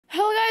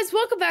guys,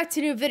 welcome back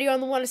to a new video on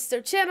the Wanna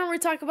Start channel where we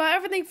talk about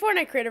everything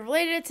Fortnite creative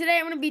related. Today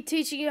I'm going to be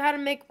teaching you how to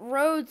make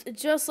roads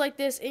just like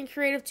this in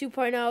Creative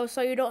 2.0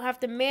 so you don't have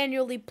to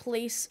manually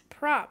place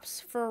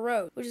props for a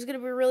road, which is going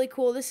to be really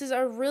cool. This is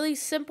a really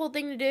simple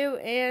thing to do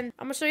and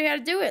I'm going to show you how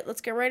to do it.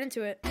 Let's get right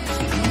into it.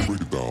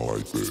 Break it down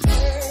like this.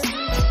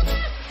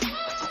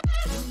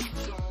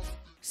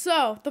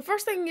 So, the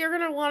first thing you're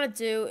going to want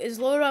to do is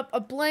load up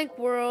a blank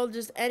world,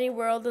 just any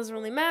world, doesn't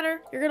really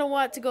matter. You're going to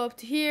want to go up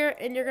to here,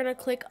 and you're going to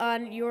click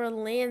on your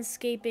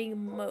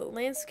landscaping mode.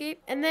 Landscape.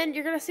 And then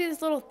you're going to see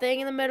this little thing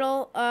in the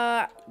middle.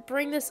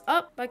 Bring this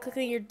up by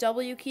clicking your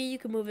W key. You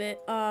can move it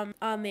on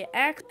the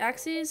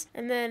axes.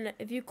 And then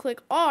if you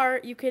click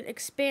R, you can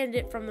expand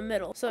it from the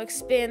middle. So,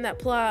 expand that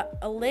plot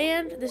of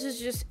land. This is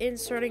just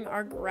inserting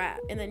our graph.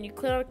 And then you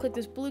click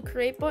this blue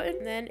create button,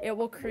 and then it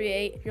will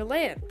create your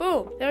land.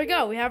 Boom. There we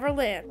go. We have our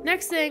land.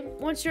 Next thing,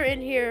 once you're in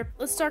here,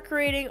 let's start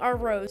creating our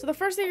roads. So the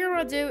first thing you're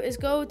gonna do is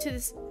go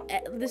to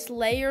this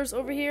layers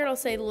over here. It'll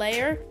say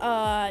layer.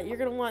 You're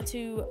gonna want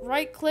to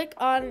right click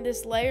on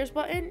this layers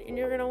button and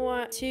you're gonna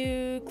want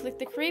to click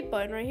the create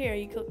button right here.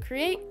 You click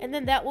create and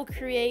then that will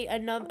create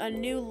a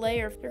new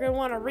layer. You're gonna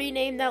want to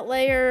rename that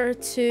layer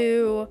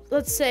to,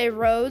 let's say,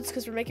 roads,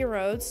 because we're making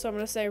roads. So I'm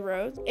gonna say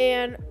roads,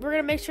 and we're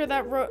gonna make sure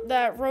that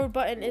road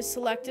button is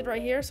selected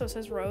right here, so it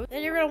says roads.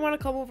 Then you're gonna want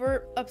to come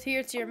over up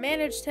here to your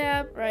manage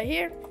tab right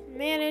here.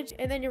 Manage,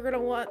 and then you're going to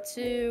want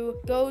to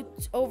go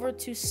over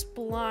to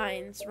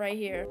splines right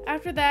here.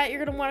 After that,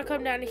 you're going to want to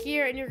come down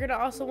here and you're going to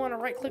also want to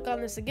right click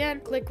on this again.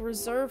 Click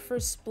reserve for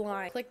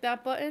spline. Click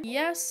that button.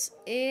 Yes,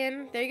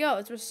 and there you go.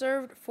 It's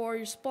reserved for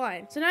your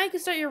spline. So now you can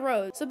start your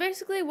road. So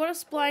basically what a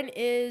spline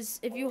is,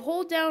 if you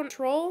hold down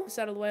control,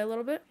 set out of the way a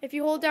little bit. If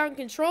you hold down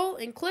control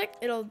and click,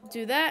 it'll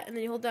do that, and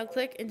then you hold down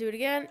click and do it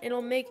again.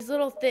 It'll make this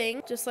little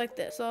thing just like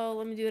this. So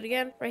let me do it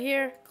again. Right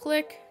here,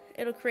 click.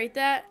 It'll create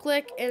that,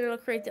 click, and it'll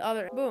create the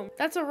other. Boom.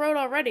 That's a road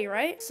already,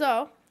 right?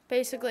 So,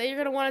 basically, you're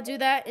going to want to do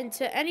that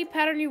into any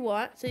pattern you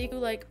want. So you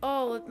can like,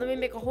 oh, let me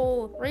make a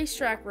whole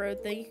racetrack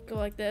road thing. You can go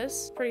like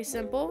this. Pretty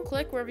simple.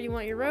 Click wherever you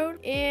want your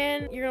road.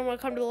 And you're going to want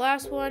to come to the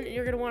last one, and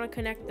you're going to want to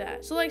connect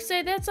that. So like,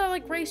 say that's all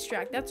like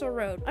racetrack. That's a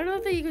road. Another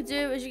thing you could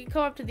do is you can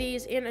come up to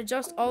these and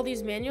adjust all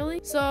these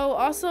manually. So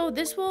also,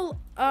 this will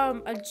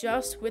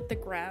adjust with the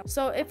ground.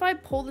 So if I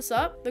pull this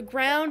up, the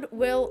ground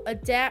will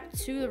adapt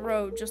to the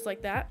road just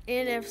like that.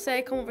 And if, say,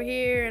 I come over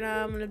here and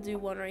I'm going to do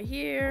one right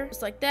here,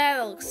 just like that.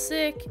 That looks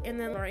sick. And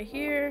then right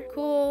here,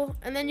 cool.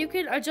 And then you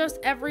can adjust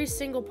every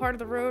single part of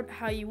the road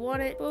how you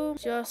want it. Boom,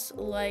 just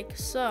like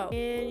so.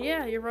 And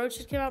yeah, your road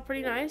should come out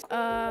pretty nice.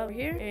 Over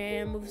here,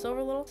 and move this over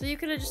a little. So you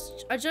can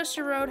adjust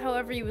your road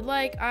however you would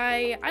like.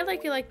 I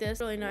like it like this,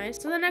 really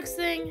nice. So the next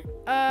thing,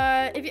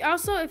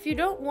 if you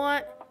don't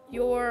want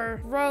your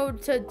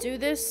road to do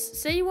this,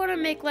 say you want to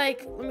make,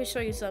 like, let me show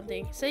you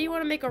something. Say you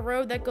want to make a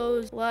road that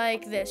goes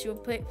like this. You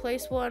will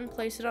place one,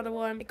 place another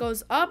one. It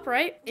goes up,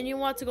 right? And you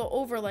want to go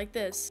over like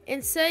this.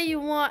 And say you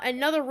want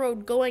another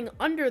road going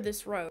under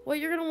this road. What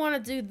you're going to want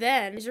to do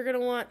then is you're going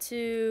to want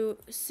to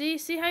see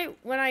how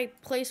when I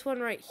place one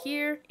right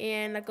here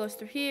and that goes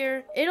through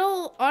here,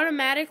 it'll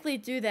automatically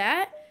do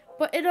that.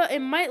 But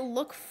it might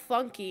look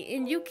funky,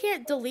 and you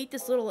can't delete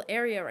this little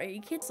area right here.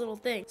 You can't, this little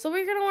thing. So what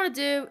you're gonna want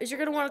to do is you're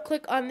gonna want to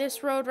click on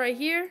this road right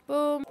here.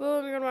 Boom,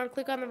 boom. You're gonna want to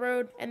click on the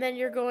road, and then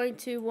you're going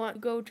to want to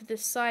go to the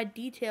side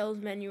details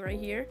menu right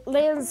here.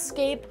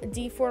 Landscape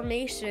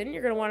deformation.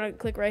 You're gonna want to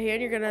click right here,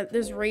 and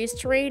there's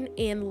raised terrain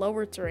and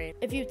lower terrain.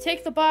 If you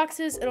tick the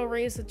boxes, it'll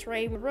raise the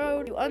terrain with the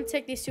road. If you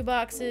untick these two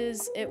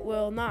boxes, it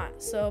will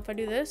not. So if I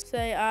do this,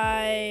 say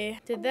I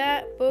did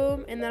that,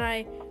 boom, and then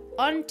I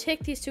untick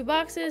these two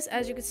boxes,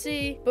 as you can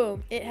see,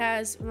 boom, it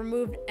has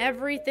removed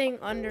everything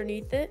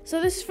underneath it.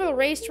 So this is for the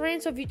race terrain.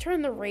 So if you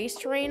turn the race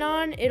terrain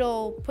on,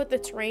 it'll put the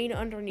terrain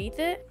underneath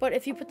it. But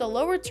if you put the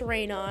lower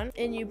terrain on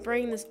and you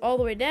bring this all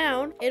the way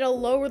down, it'll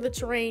lower the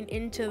terrain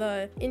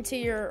into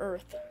your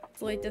earth.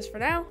 Delete this for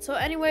now. So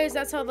anyways,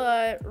 that's how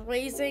the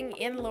raising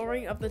and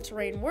lowering of the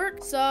terrain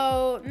work.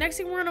 So next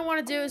thing we're gonna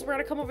want to do is we're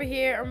gonna come over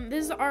here.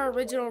 This is our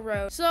original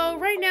road. So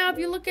right now, if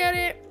you look at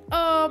it,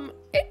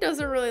 it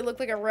doesn't really look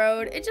like a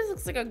road. It just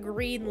looks like a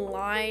green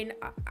line.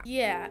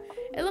 Yeah,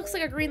 it looks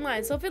like a green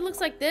line. So if it looks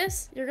like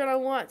this, you're gonna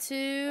want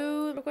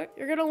to, real quick,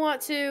 you're gonna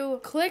want to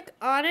click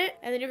on it,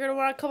 and then you're gonna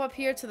want to come up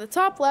here to the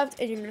top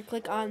left, and you're gonna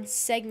click on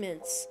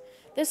segments.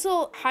 This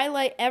will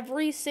highlight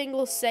every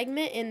single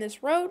segment in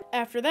this road.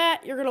 After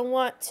that, you're gonna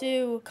want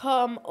to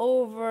come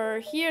over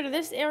here to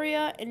this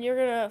area, and you're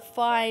gonna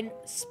find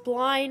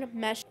spline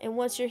mesh. And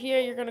once you're here,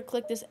 you're gonna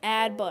click this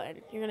add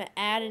button. You're gonna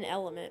add an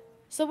element.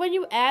 So when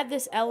you add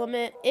this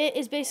element, it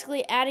is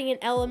basically adding an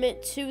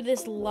element to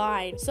this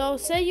line. So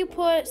say you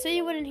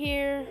went in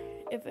here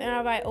if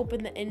I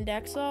open the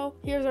index. So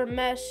here's our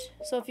mesh.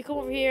 So if you come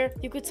over here,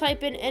 you could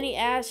type in any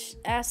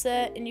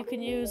asset and you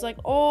can use like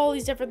all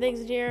these different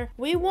things in here.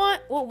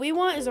 What we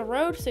want is a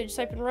road. So you just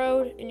type in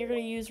road and you're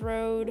gonna use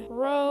road.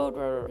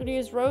 We're gonna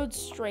use road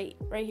straight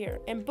right here.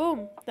 And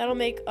boom, that'll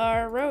make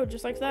our road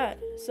just like that.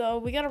 So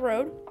we got a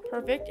road.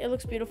 Perfect. It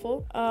looks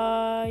beautiful.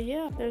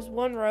 Yeah, there's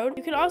one road.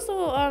 You can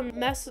also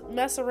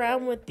mess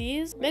around with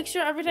these. Make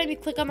sure every time you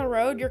click on the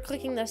road, you're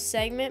clicking the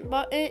segment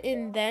button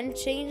and then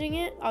changing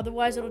it.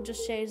 Otherwise, it'll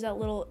just change that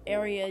little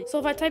area. So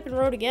if I type in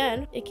road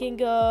again, it can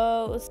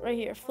go right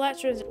here. Flat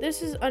transit.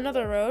 This is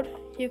another road.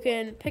 You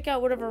can pick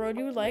out whatever road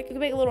you would like. You can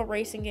make a little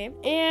racing game.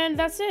 And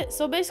that's it.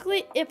 So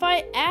basically, if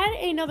I add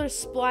another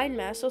spline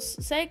mesh, so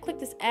say I click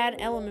this add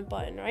element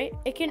button, right?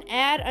 It can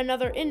add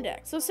another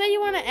index. So say you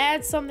want to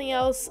add something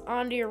else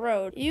onto your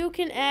road. You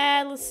can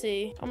add, let's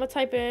see. I'm gonna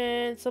type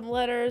in some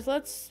letters.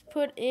 Let's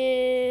put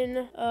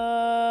in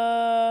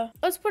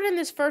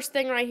this first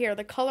thing right here,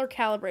 the color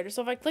calibrator.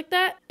 So if I click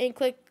that and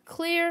click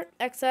clear,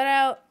 X that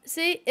out,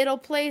 see, it'll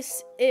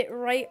place it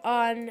right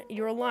on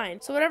your line.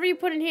 So whatever you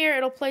put in here,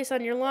 it'll place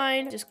on your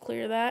line. Just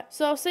clear that.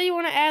 So say you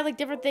want to add like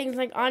different things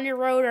like on your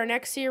road or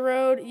next to your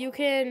road, you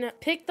can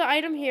pick the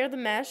item here, the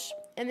mesh,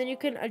 and then you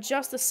can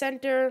adjust the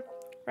center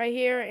right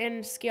here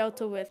and scale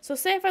to width. So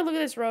say if I look at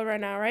this road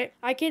right now, right?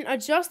 I can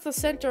adjust the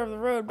center of the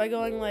road by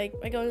going like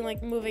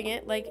moving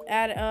it, like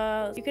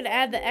add you could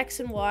add the X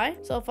and Y.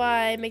 So if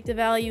I make the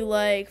value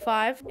like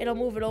 5, it'll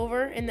move it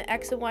over in the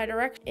X and Y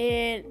direction,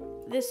 and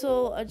this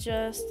will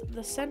adjust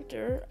the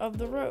center of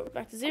the road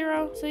back to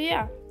 0. So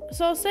yeah.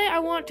 So say I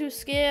want to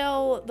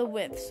scale the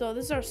width. So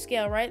this is our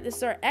scale, right? This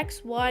is our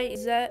X, Y,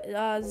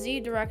 Z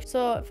direction.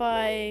 So if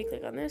I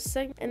click on this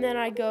segment and then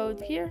I go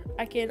here,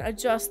 I can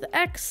adjust the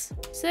X.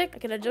 Sick. I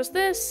can adjust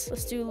this.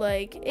 Let's do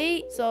like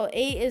 8. So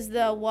 8 is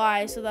the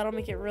Y. So that'll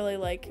make it really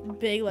like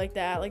big like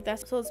that. Like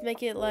that. So let's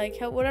make it like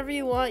whatever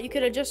you want. You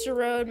can adjust your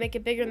road, make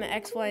it bigger in the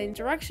X, Y, and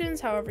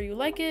directions, however you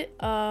like it.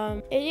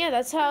 And yeah,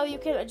 that's how you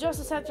can adjust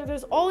the center.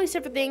 There's all these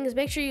different things.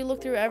 Make sure you look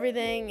through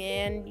everything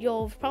and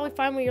you'll probably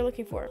find what you're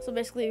looking for. So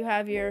basically you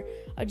have your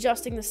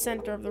adjusting the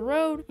center of the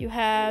road. You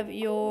have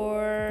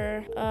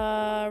your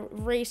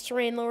race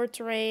terrain, lower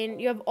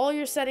terrain. You have all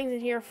your settings in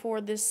here for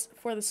the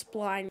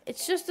spline.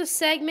 It's just a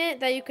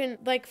segment that you can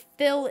like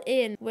fill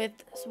in with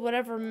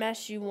whatever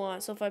mesh you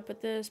want. So if I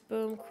put this,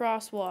 boom,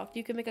 crosswalk.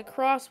 You can make a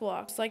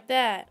crosswalk just like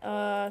that.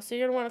 So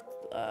you're gonna want to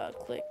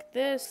click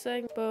this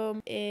segment,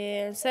 boom,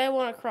 and say I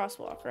want a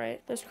crosswalk,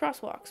 right? There's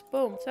crosswalks,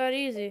 boom. It's that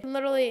easy. You can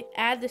literally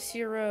add this to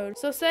your road.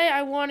 So say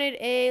I wanted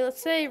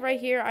let's say right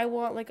here I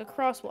want like a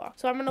crosswalk.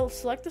 So I'm going to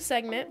select the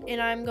segment and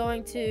I'm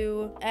going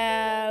to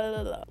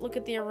look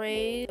at the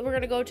array. We're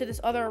going to go to this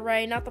other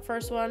array, not the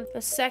first one,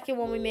 the second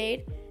one we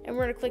made. And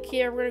we're going to click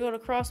here. We're going to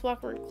go to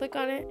crosswalk. We're going to click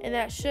on it. And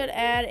that should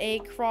add a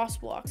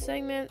crosswalk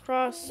segment.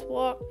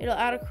 Crosswalk. It'll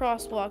add a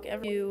crosswalk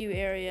every view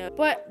area.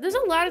 But there's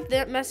a lot of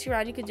messing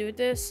around you can do with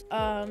this.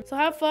 So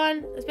have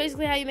fun. That's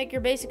basically how you make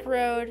your basic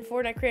road,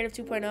 Fortnite Creative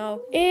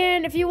 2.0.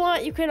 And if you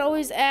want, you can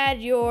always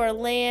add your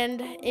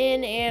land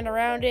in and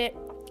around it.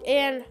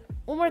 And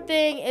one more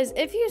thing is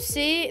if you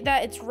see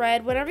that it's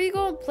red, whenever you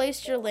go and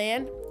place your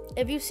land,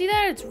 if you see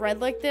that it's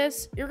red like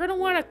this, you're gonna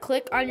want to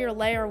click on your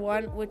layer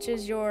 1, which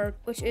is your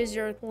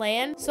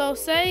land. So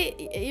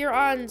say you're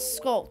on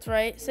sculpt,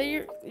 right?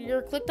 Say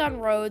you're clicked on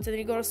roads and then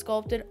you go to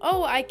sculpt and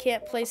oh, I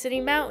can't place any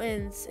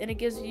mountains, and it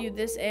gives you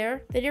this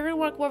error. Then you're gonna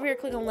want to come over here,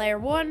 click on layer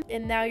 1,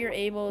 and now you're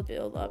able to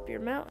build up your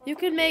mountain. You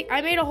can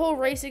I made a whole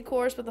racing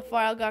course, but the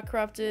file got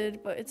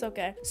corrupted, but it's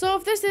okay. So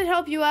if this did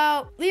help you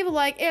out, leave a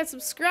like and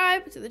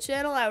subscribe to the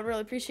channel. I would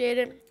really appreciate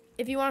it.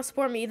 If you want to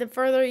support me even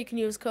further, you can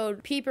use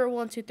code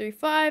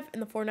PEEPER1235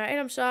 in the Fortnite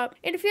item shop.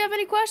 And if you have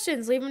any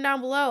questions, leave them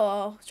down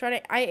below.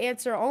 I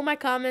answer all my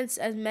comments,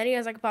 as many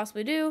as I could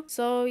possibly do.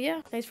 So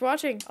yeah, thanks for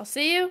watching. I'll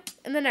see you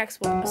in the next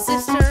one.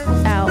 Sister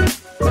out.